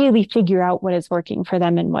 to Mhm. really figure out what is working for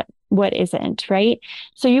them and what isn't, right?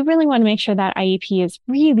 So you really want to make sure that IEP is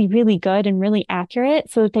really, really good and really accurate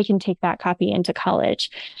so that they can take that copy into college.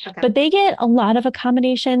 Okay. But they get a lot of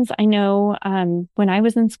accommodations. I know when I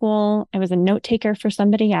was in school, I was a note taker for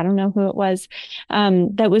somebody, I don't know who it was,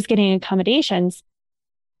 that was getting accommodations,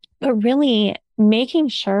 but really making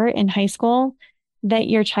sure in high school that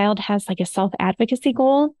your child has like a self advocacy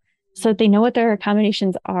goal so that they know what their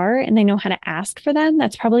accommodations are and they know how to ask for them.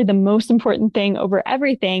 That's probably the most important thing over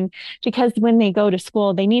everything because when they go to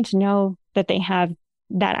school, they need to know that they have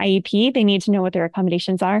that IEP. They need to know what their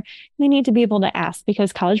accommodations are. They need to be able to ask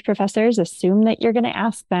because college professors assume that you're going to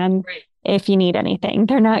ask them Right. if you need anything.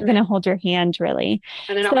 They're not going Right. to hold your hand really.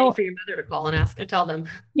 And they're not waiting So, for your mother to call and ask and tell them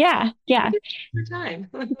yeah, yeah. your time.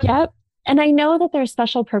 Yep. And I know that there's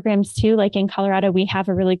special programs too. Like in Colorado, we have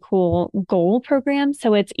a really cool goal program.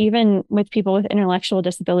 So it's even with people with intellectual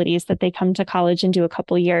disabilities that they come to college and do a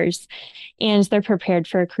couple years and they're prepared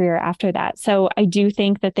for a career after that. So I do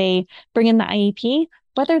think that they bring in the IEP.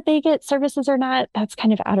 Whether they get services or not, that's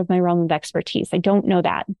kind of out of my realm of expertise. I don't know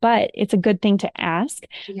that, but it's a good thing to ask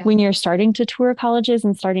Yeah. when you're starting to tour colleges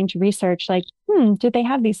and starting to research, like, do they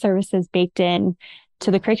have these services baked in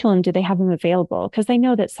to the Yeah. curriculum? Do they have them available? Because I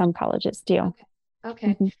know that some colleges do. Okay.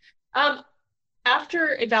 Okay. Mhm. Um,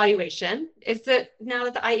 After evaluation, is it now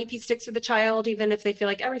that the IEP sticks with the child, even if they feel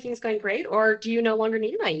like everything's going great, or do you no longer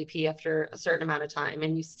need an IEP after a certain amount of time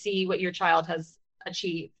and you see what your child has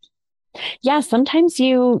achieved? Yeah, sometimes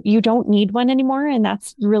you don't need one anymore, and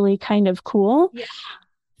that's really kind of cool. Yeah.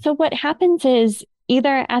 So what happens is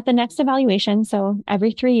either at the next evaluation, so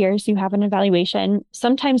every 3 years you have an evaluation.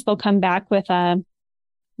 Sometimes they'll come back with a,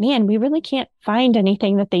 man, we really can't find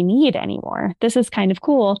anything that they need anymore. This is kind of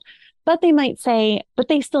cool. But they might say, but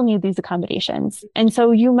they still need these accommodations. And so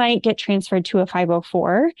you might get transferred to a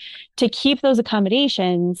 504 to keep those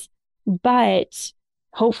accommodations, but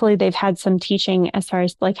hopefully they've had some teaching as far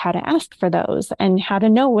as like how to ask for those and how to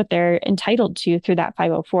know what they're entitled to through that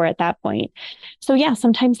 504 at that point. So yeah,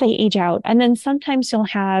 sometimes they age out. And then sometimes you'll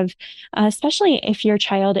have, especially if your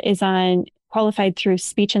child is on qualified through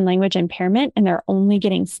speech and language impairment and they're only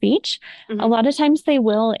getting speech, a Mhm. lot of times they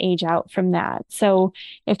will age out from that. So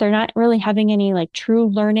if they're not really having any like true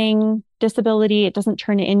learning disability, it doesn't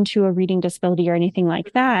turn into a reading disability or anything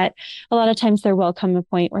like that. A lot of times there will come a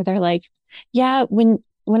point where they're like, yeah, when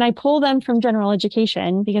I pull them from general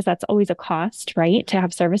education, because that's always a cost, right, to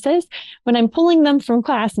have services, when I'm pulling them from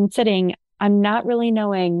class and sitting, I'm not really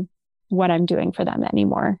knowing what I'm doing for them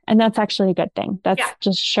anymore. And that's actually a good thing. Yeah. That's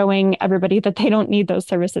just showing everybody that they don't need those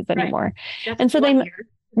services Right. anymore. That's And what so you they, want to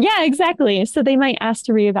hear. yeah, exactly. So they might ask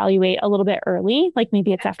to reevaluate a little bit early, like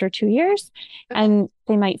maybe it's after 2 years, Okay. and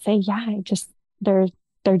they might say, yeah, I just, they're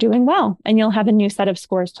doing well. And you'll have a new set of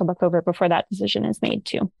scores to look over before that decision is made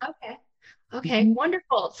too. Okay. Okay, Mhm.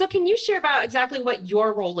 wonderful. So can you share about exactly what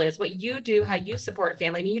your role is, what you do, how you support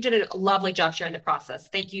family? I mean, you did a lovely job sharing the process.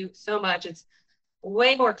 Thank you so much. It's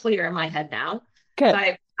way more clear in my head now. So Good.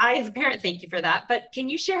 I as a parent, thank you for that. But can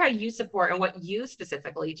you share how you support and what you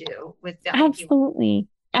specifically do with the IEP? Absolutely.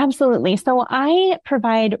 Absolutely. So I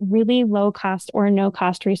provide really low cost or no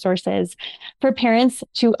cost resources for parents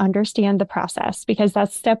to understand the process because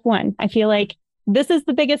that's step one. I feel like this is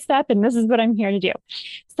the biggest step and this is what I'm here to do.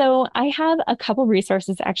 So I have a couple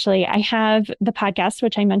resources actually. I have the podcast,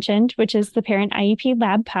 which I mentioned, which is the Parent IEP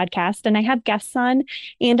Lab podcast, and I have guests on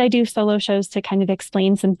and I do solo shows to kind of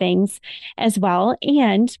explain some things as well.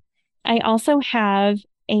 And I also have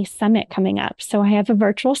a summit coming up. So I have a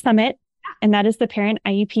virtual summit, and that is the Parent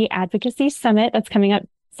IEP Advocacy Summit that's coming up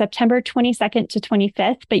September 22nd to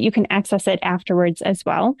 25th, but you can access it afterwards as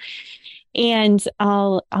well. And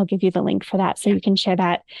I'll give you the link for that so you can share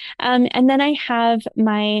that. And then I have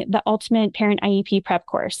the Ultimate Parent IEP Prep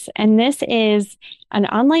course. And this is an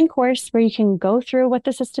online course where you can go through what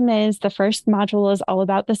the system is. The first module is all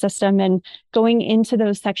about the system and going into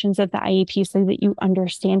those sections of the IEP so that you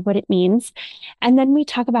understand what it means. And then we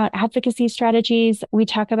talk about advocacy strategies. We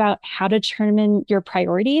talk about how to determine your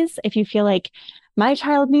priorities. If you feel like my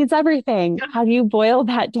child needs everything, how do you boil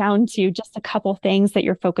that down to just a couple things that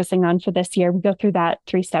you're focusing on for this year? We go through that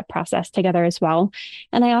 3-step process together as well.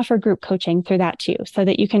 And I offer group coaching through that too, so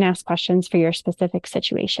that you can ask questions for your specific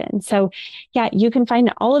situation. So yeah, you can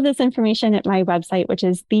find all of this information at my website, which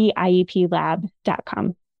is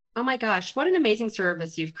theieplab.com. Oh my gosh, what an amazing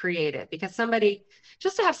service you've created, because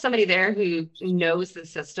just to have somebody there who knows the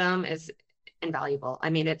system is invaluable. I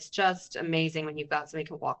mean, it's just amazing when you've got somebody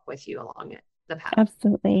who can walk with you along it. The path.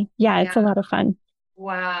 Absolutely. Yeah, it's a lot of fun.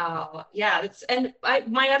 Wow. Yeah.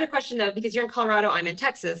 My other question though, because you're in Colorado, I'm in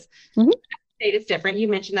Texas. Mm-hmm. State is different. You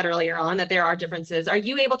mentioned that earlier on, that there are differences. Are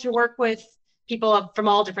you able to work with people from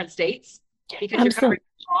all different states? Because you're covering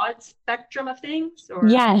a broad spectrum of things? Or?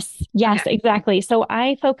 Yes, okay. Exactly. So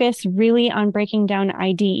I focus really on breaking down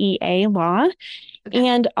IDEA law. Okay.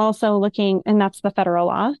 And also and that's the federal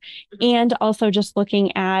law, mm-hmm. and also just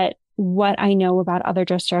looking at what I know about other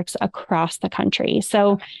districts across the country.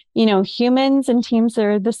 So, humans and teams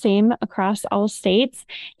are the same across all states.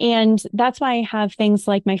 And that's why I have things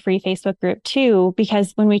like my free Facebook group too,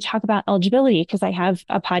 because when we talk about eligibility, because I have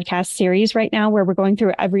a podcast series right now where we're going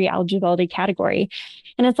through every eligibility category.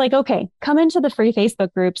 And it's like, okay, come into the free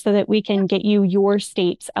Facebook group so that we can get you your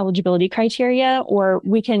state's eligibility criteria, or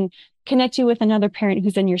we can connect you with another parent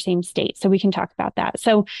who's in your same state so we can talk about that.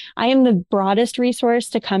 So I am the broadest resource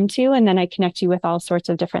to come to, and then I connect you with all sorts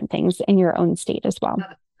of different things in your own state as well.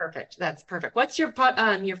 Perfect. That's perfect. What's your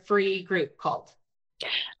free group called?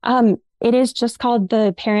 It is just called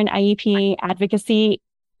the Parent IEP Advocacy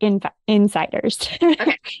Insiders. Okay,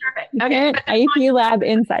 perfect. Okay. Parent IEP Lab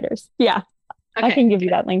Insiders. Yeah. Okay. I can give you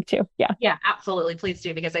that link too. Yeah. Yeah, absolutely. Please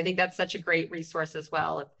do, because I think that's such a great resource as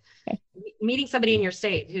well. Okay. Meeting somebody in your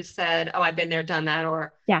state who said, oh, I've been there, done that,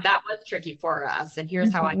 or that was tricky for us, and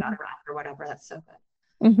here's how I got around, or whatever. That's so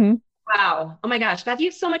good. Mm-hmm. Wow. Oh my gosh, Beth, you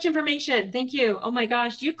have so much information. Thank you. Oh my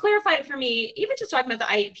gosh, you clarified it for me, even just talking about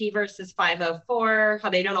the IEP versus 504,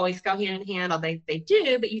 how they don't always go hand in hand, although they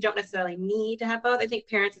do, but you don't necessarily need to have both. I think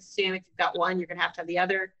parents assume if you've got one, you're going to have the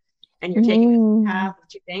other, and you're taking half of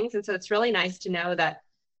two things. And so it's really nice to know that,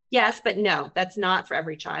 yes, but no, that's not for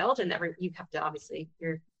every child. And you have to obviously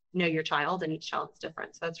know your child, and each child is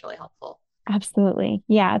different. So that's really helpful. Absolutely.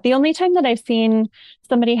 Yeah. The only time that I've seen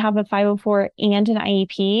somebody have a 504 and an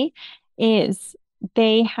IEP is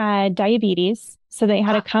they had diabetes. So they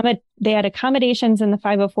had accommodations in the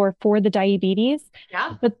 504 for the diabetes.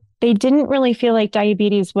 Yeah. But they didn't really feel like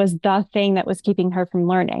diabetes was the thing that was keeping her from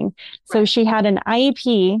learning. Right. So she had an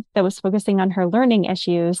IEP that was focusing on her learning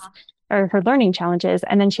issues. Or her learning challenges.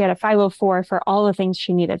 And then she had a 504 for all the things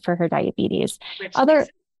she needed for her diabetes.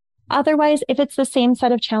 Otherwise, if it's the same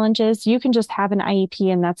set of challenges, you can just have an IEP,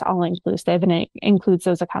 and that's all inclusive, and it includes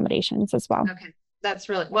those accommodations as well. Okay. That's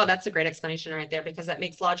a great explanation right there, because that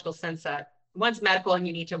makes logical sense that one's medical and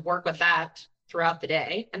you need to work with that throughout the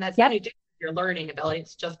day. And that's nothing to do with your learning ability.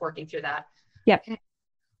 It's just working through that. Yep. Okay.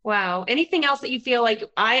 Wow. Anything else that you feel like,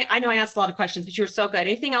 I know I asked a lot of questions, but you were so good.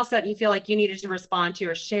 Anything else that you feel like you needed to respond to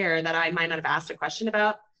or share that I might not have asked a question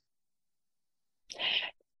about?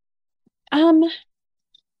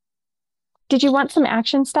 Did you want some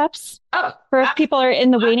action steps? For if people are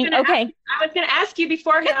in the waiting? Okay. I was going to ask you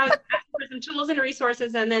beforehand. I was asking for some tools and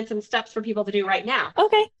resources, and then some steps for people to do right now.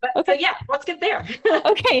 Okay. So yeah, let's get there.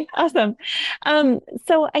 Okay. Awesome.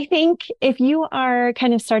 So I think if you are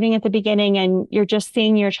kind of starting at the beginning and you're just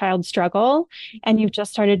seeing your child struggle and you've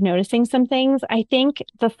just started noticing some things, I think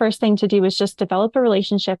the first thing to do is just develop a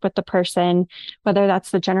relationship with the person, whether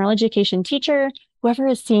that's the general education teacher, whoever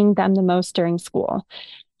is seeing them the most during school.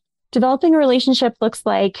 Developing a relationship looks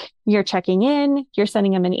like you're checking in, you're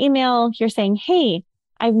sending them an email, you're saying, hey,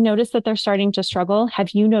 I've noticed that they're starting to struggle.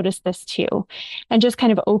 Have you noticed this too? And just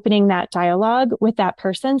kind of opening that dialogue with that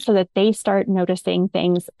person so that they start noticing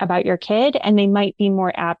things about your kid and they might be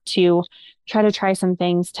more apt to try some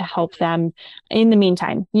things to help them in the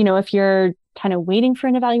meantime. If you're kind of waiting for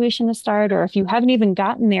an evaluation to start, or if you haven't even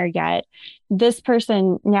gotten there yet, this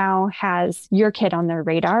person now has your kid on their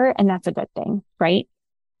radar, and that's a good thing, right?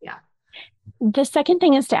 Yeah. The second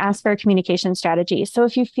thing is to ask for a communication strategy. So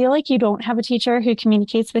if you feel like you don't have a teacher who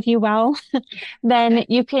communicates with you well, then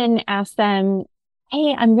you can ask them,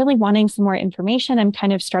 hey, I'm really wanting some more information. I'm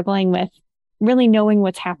kind of struggling with really knowing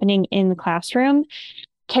what's happening in the classroom.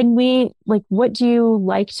 Can we, like, what do you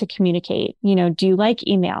like to communicate? Do you like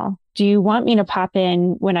email? Do you want me to pop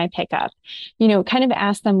in when I pick up? Kind of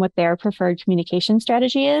ask them what their preferred communication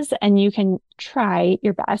strategy is, and you can try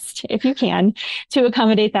your best, if you can, to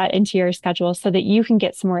accommodate that into your schedule so that you can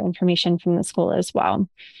get some more information from the school as well.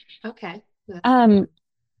 Okay. Um,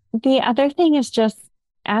 the other thing is just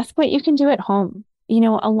ask what you can do at home.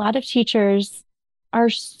 A lot of teachers are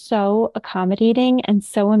so accommodating and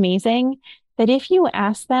so amazing that if you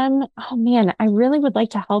ask them, oh man, I really would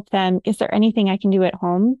like to help them. Is there anything I can do at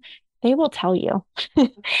home? They will tell you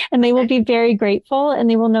and they will be very grateful and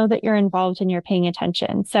they will know that you're involved and you're paying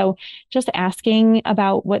attention. So just asking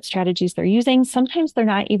about what strategies they're using. Sometimes they're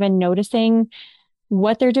not even noticing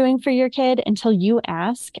what they're doing for your kid until you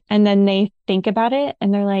ask, and then they think about it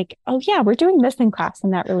and they're like, oh yeah, we're doing this in class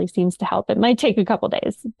and that really seems to help. It might take a couple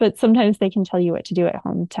days, but sometimes they can tell you what to do at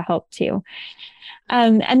home to help too.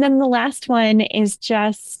 And then the last one is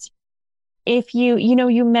just, if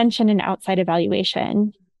you mentioned an outside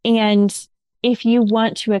evaluation, and if you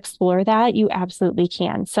want to explore that, you absolutely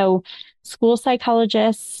can. So school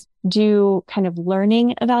psychologists do kind of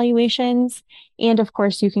learning evaluations. And of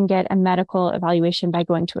course, you can get a medical evaluation by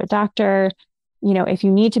going to a doctor. If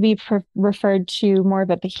you need to be referred to more of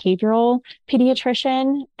a behavioral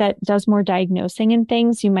pediatrician that does more diagnosing and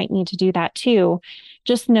things, you might need to do that too.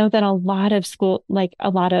 Just know that a lot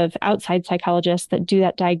of outside psychologists that do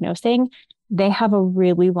that diagnosing, they have a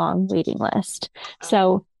really long waiting list.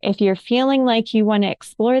 So if you're feeling like you want to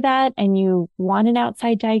explore that and you want an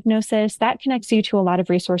outside diagnosis, that connects you to a lot of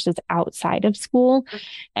resources outside of school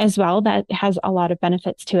as well. That has a lot of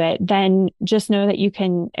benefits to it. Then just know that you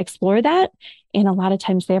can explore that. And a lot of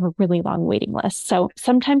times they have a really long waiting list. So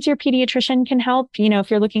sometimes your pediatrician can help,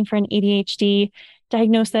 if you're looking for an ADHD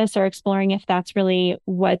diagnosis or exploring if that's really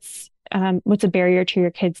what's a barrier to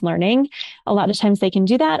your kids learning. A lot of times they can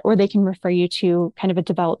do that, or they can refer you to kind of a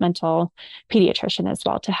developmental pediatrician as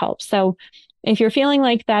well to help. So if you're feeling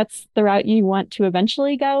like that's the route you want to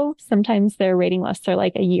eventually go, sometimes their waiting lists are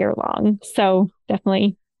like a year long. So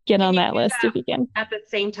definitely get on that list if you can. At the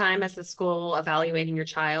same time as the school evaluating your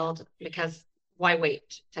child, because why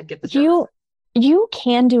wait to get the service? You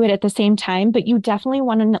can do it at the same time, but you definitely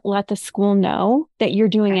want to let the school know that you're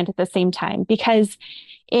doing it at the same time, because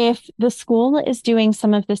if the school is doing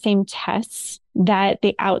some of the same tests that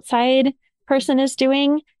the outside person is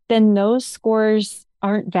doing, then those scores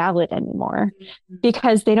aren't valid anymore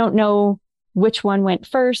because they don't know which one went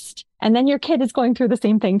first. And then your kid is going through the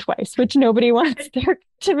same thing twice, which nobody wants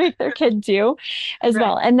to make their kid do as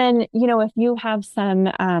well. And then, if you have some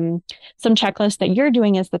checklists that you're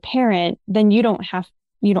doing as the parent, then you don't have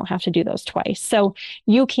to do those twice. So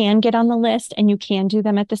you can get on the list and you can do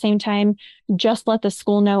them at the same time. Just let the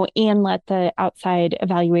school know and let the outside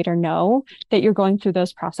evaluator know that you're going through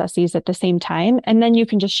those processes at the same time. And then you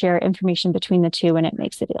can just share information between the two, and it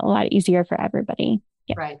makes it a lot easier for everybody.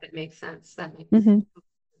 Yeah. Right. That makes sense. Sense.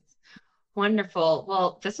 Wonderful.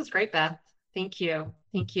 Well, this was great, Beth. Thank you.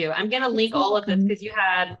 Thank you. I'm going to link all of this because you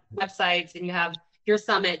had websites and you have your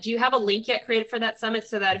summit. Do you have a link yet created for that summit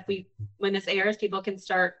so that when this airs, people can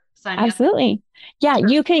start signing Absolutely. up? Yeah,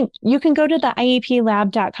 you can go to the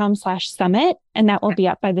ieplab.com/summit, and that will be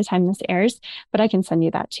up by the time this airs, but I can send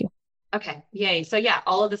you that too. Okay. Yay. So yeah,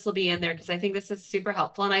 all of this will be in there because I think this is super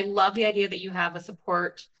helpful. And I love the idea that you have a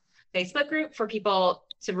support Facebook group for people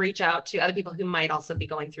to reach out to other people who might also be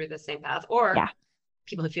going through the same path, or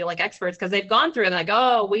people who feel like experts because they've gone through it and like,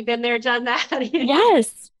 oh, we've been there, done that.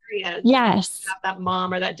 Yes. Yes. Have that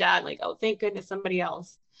mom or that dad, like, oh, thank goodness somebody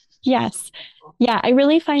else. Yes. Yeah. I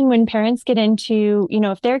really find when parents get into,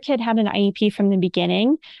 if their kid had an IEP from the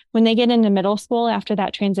beginning, when they get into middle school after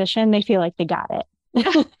that transition, they feel like they got it.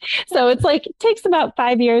 So it's like, it takes about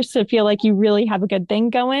 5 years to feel like you really have a good thing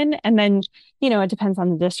going. And then, it depends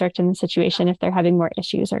on the district and the situation if they're having more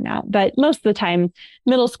issues or not. But most of the time,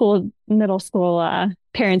 middle school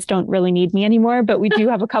parents don't really need me anymore. But we do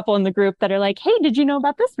have a couple in the group that are like, hey, did you know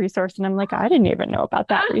about this resource? And I'm like, I didn't even know about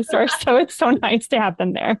that resource. So it's so nice to have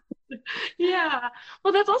them there. Yeah.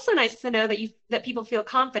 Well, that's also nice to know that that people feel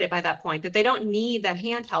confident by that point, that they don't need that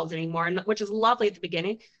handheld anymore, and which is lovely at the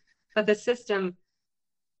beginning, but the system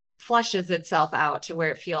flushes itself out to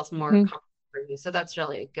where it feels more Mhm. comfortable for you. So that's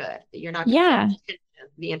really good that you're not going to Yeah. feel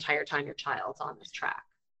tension the entire time your child's on this track.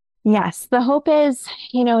 Yes, the hope is,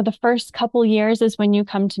 the first couple years is when you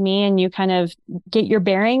come to me and you kind of get your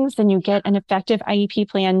bearings and you get an effective IEP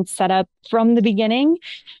plan set up from the beginning,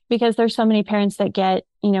 because there's so many parents that get,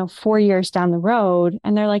 4 years down the road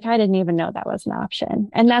and they're like, I didn't even know that was an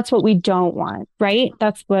option. And that's what we don't want, right?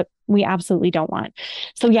 That's what we absolutely don't want.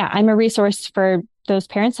 So yeah, I'm a resource for those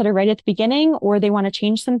parents that are right at the beginning, or they want to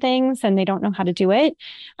change some things and they don't know how to do it.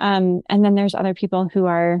 And then there's other people who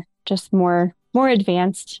are just more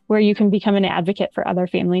advanced, where you can become an advocate for other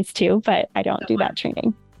families too, but I don't do that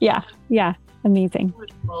training. Yeah. Yeah. Amazing.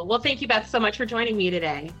 Wonderful. Well, thank you, Beth, so much for joining me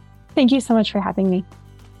today. Thank you so much for having me.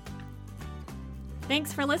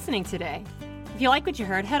 Thanks for listening today. If you like what you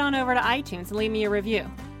heard, head on over to iTunes and leave me a review.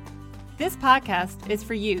 This podcast is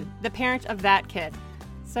for you, the parent of that kid.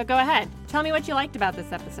 So go ahead, tell me what you liked about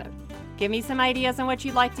this episode. Give me some ideas on what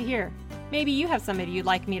you'd like to hear. Maybe you have somebody you'd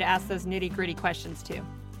like me to ask those nitty-gritty questions to.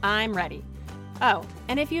 I'm ready. Oh,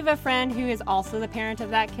 and if you have a friend who is also the parent of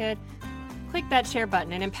that kid, click that share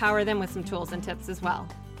button and empower them with some tools and tips as well.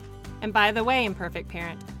 And by the way, imperfect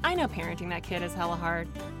parent, I know parenting that kid is hella hard,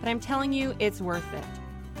 but I'm telling you, it's worth it.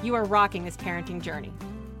 You are rocking this parenting journey.